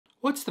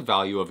What's the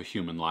value of a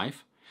human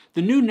life?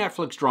 The new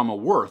Netflix drama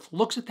Worth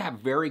looks at that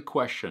very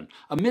question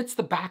amidst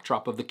the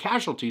backdrop of the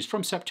casualties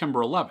from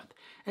September 11th.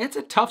 It's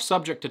a tough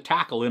subject to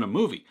tackle in a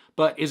movie,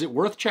 but is it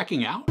worth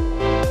checking out?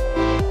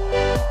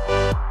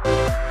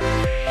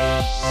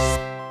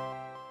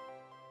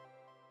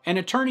 An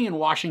attorney in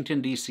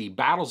Washington, D.C.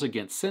 battles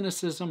against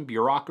cynicism,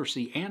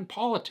 bureaucracy, and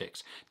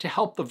politics to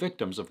help the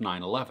victims of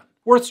 9/11.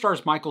 Worth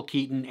stars Michael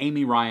Keaton,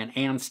 Amy Ryan,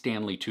 and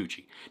Stanley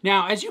Tucci.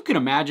 Now, as you can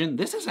imagine,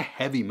 this is a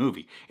heavy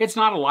movie. It's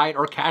not a light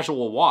or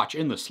casual watch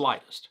in the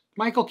slightest.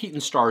 Michael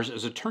Keaton stars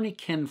as attorney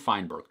Ken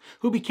Feinberg,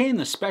 who became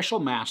the special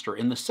master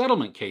in the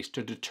settlement case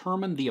to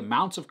determine the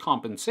amounts of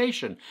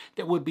compensation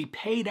that would be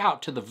paid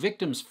out to the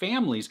victims'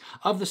 families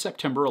of the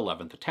September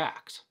 11th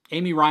attacks.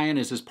 Amy Ryan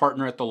is his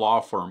partner at the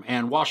law firm,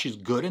 and while she's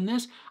good in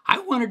this, I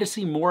wanted to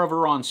see more of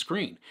her on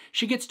screen.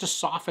 She gets to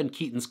soften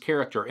Keaton's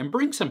character and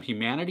bring some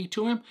humanity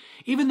to him,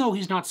 even though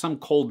he's not some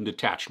cold and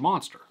detached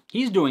monster.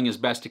 He's doing his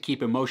best to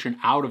keep emotion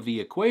out of the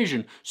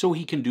equation so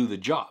he can do the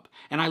job,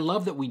 and I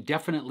love that we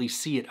definitely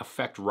see it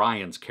affect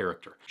Ryan's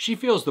character. She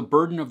feels the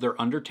burden of their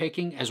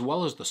undertaking as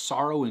well as the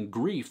sorrow and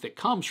grief that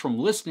comes from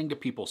listening to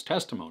people's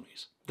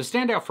testimonies. The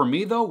standout for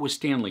me, though, was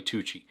Stanley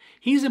Tucci.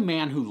 He's a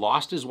man who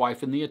lost his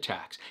wife in the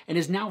attacks and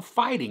is now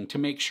fighting to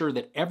make sure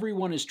that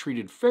everyone is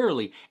treated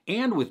fairly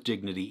and with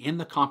dignity in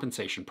the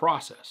compensation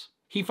process.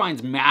 He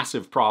finds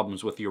massive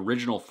problems with the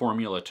original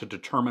formula to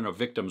determine a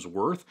victim's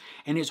worth,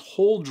 and his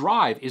whole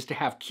drive is to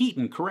have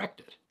Keaton correct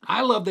it.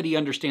 I love that he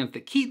understands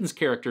that Keaton's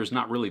character is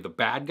not really the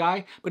bad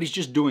guy, but he's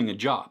just doing a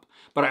job.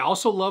 But I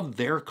also love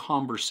their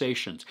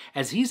conversations,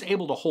 as he's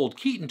able to hold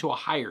Keaton to a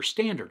higher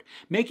standard,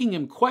 making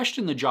him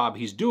question the job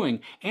he's doing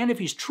and if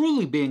he's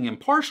truly being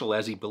impartial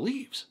as he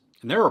believes.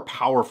 And there are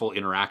powerful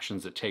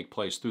interactions that take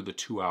place through the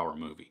 2-hour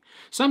movie.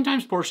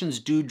 Sometimes portions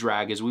do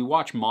drag as we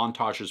watch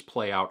montages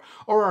play out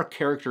or our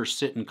characters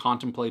sit in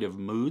contemplative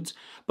moods,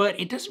 but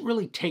it doesn't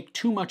really take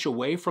too much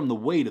away from the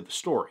weight of the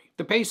story.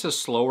 The pace is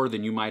slower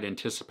than you might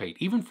anticipate,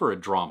 even for a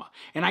drama,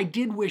 and I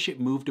did wish it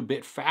moved a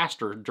bit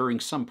faster during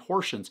some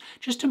portions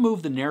just to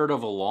move the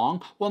narrative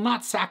along while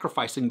not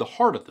sacrificing the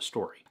heart of the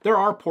story. There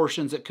are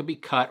portions that could be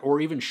cut or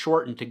even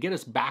shortened to get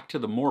us back to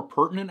the more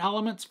pertinent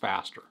elements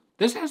faster.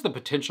 This has the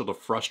potential to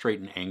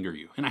frustrate and anger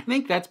you, and I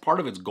think that's part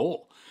of its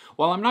goal.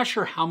 While I'm not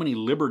sure how many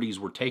liberties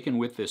were taken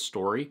with this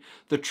story,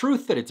 the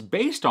truth that it's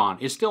based on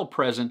is still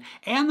present,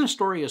 and the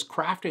story is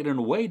crafted in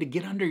a way to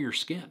get under your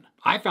skin.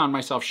 I found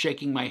myself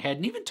shaking my head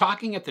and even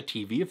talking at the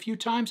TV a few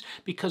times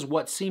because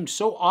what seemed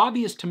so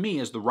obvious to me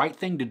as the right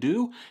thing to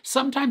do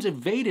sometimes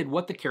evaded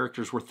what the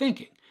characters were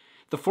thinking.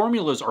 The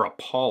formulas are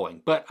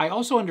appalling, but I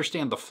also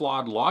understand the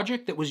flawed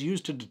logic that was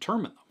used to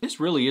determine them. This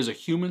really is a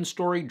human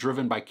story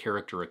driven by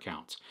character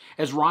accounts.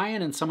 As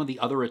Ryan and some of the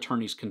other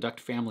attorneys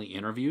conduct family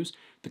interviews,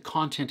 the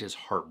content is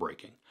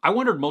heartbreaking. I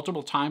wondered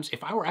multiple times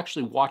if I were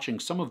actually watching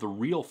some of the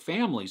real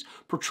families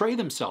portray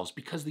themselves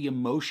because the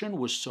emotion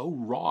was so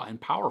raw and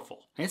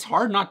powerful. It's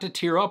hard not to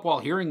tear up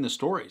while hearing the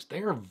stories.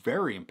 They are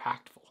very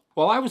impactful.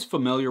 While I was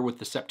familiar with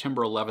the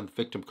September 11th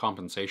Victim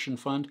Compensation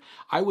Fund,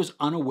 I was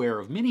unaware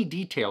of many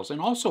details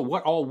and also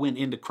what all went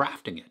into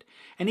crafting it,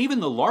 and even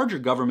the larger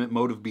government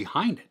motive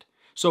behind it.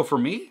 So for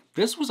me,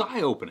 this was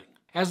eye-opening.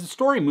 As the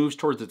story moves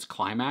towards its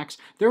climax,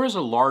 there is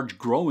a large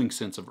growing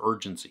sense of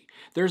urgency.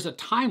 There's a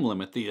time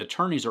limit the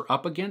attorneys are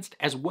up against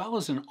as well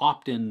as an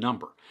opt-in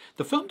number.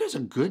 The film does a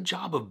good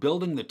job of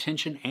building the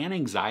tension and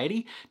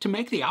anxiety to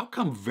make the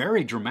outcome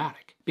very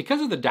dramatic.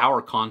 Because of the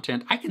dour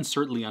content, I can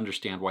certainly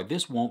understand why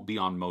this won't be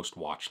on most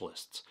watch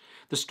lists.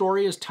 The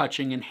story is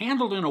touching and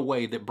handled in a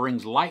way that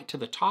brings light to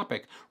the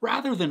topic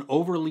rather than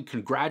overly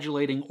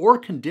congratulating or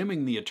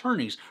condemning the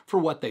attorneys for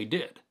what they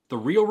did. The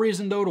real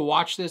reason, though, to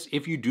watch this,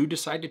 if you do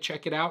decide to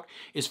check it out,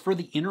 is for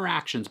the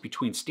interactions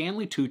between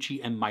Stanley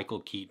Tucci and Michael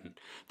Keaton.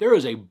 There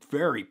is a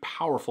very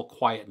powerful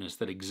quietness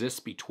that exists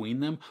between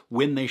them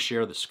when they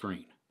share the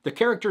screen. The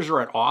characters are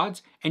at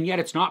odds, and yet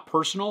it's not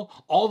personal,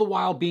 all the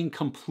while being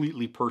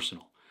completely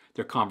personal.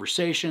 Their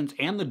conversations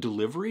and the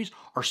deliveries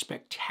are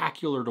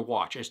spectacular to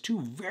watch as two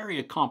very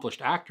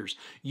accomplished actors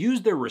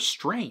use their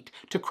restraint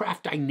to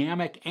craft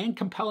dynamic and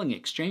compelling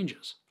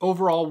exchanges.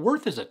 Overall,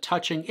 Worth is a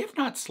touching, if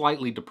not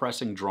slightly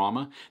depressing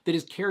drama that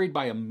is carried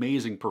by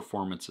amazing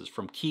performances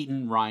from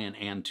Keaton, Ryan,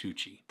 and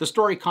Tucci. The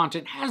story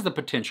content has the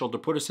potential to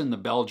put us in the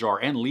bell jar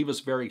and leave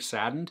us very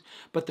saddened,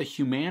 but the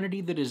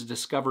humanity that is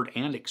discovered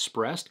and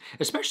expressed,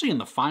 especially in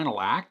the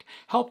final act,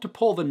 help to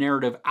pull the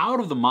narrative out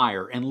of the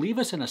mire and leave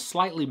us in a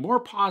slightly more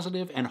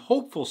positive and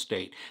hopeful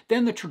state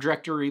than the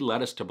trajectory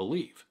led us to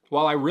believe.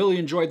 While I really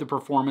enjoyed the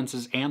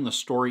performances and the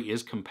story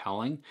is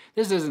compelling,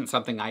 this isn't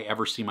something I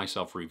ever see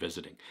myself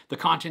revisiting. The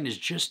content is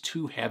just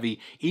too heavy,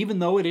 even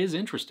though it is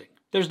interesting.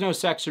 There's no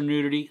sex or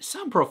nudity,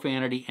 some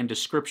profanity, and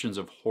descriptions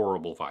of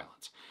horrible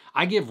violence.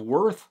 I give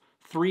Worth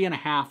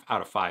 3.5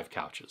 out of 5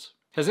 couches.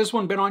 Has this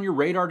one been on your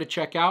radar to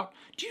check out?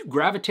 Do you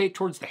gravitate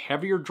towards the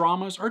heavier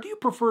dramas, or do you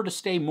prefer to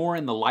stay more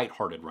in the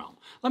lighthearted realm?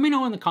 Let me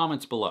know in the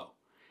comments below.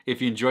 If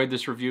you enjoyed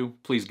this review,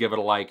 please give it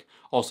a like.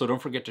 Also,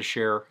 don't forget to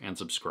share and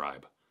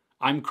subscribe.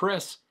 I'm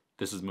Chris.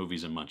 This is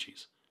Movies and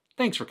Munchies.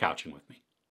 Thanks for couching with me.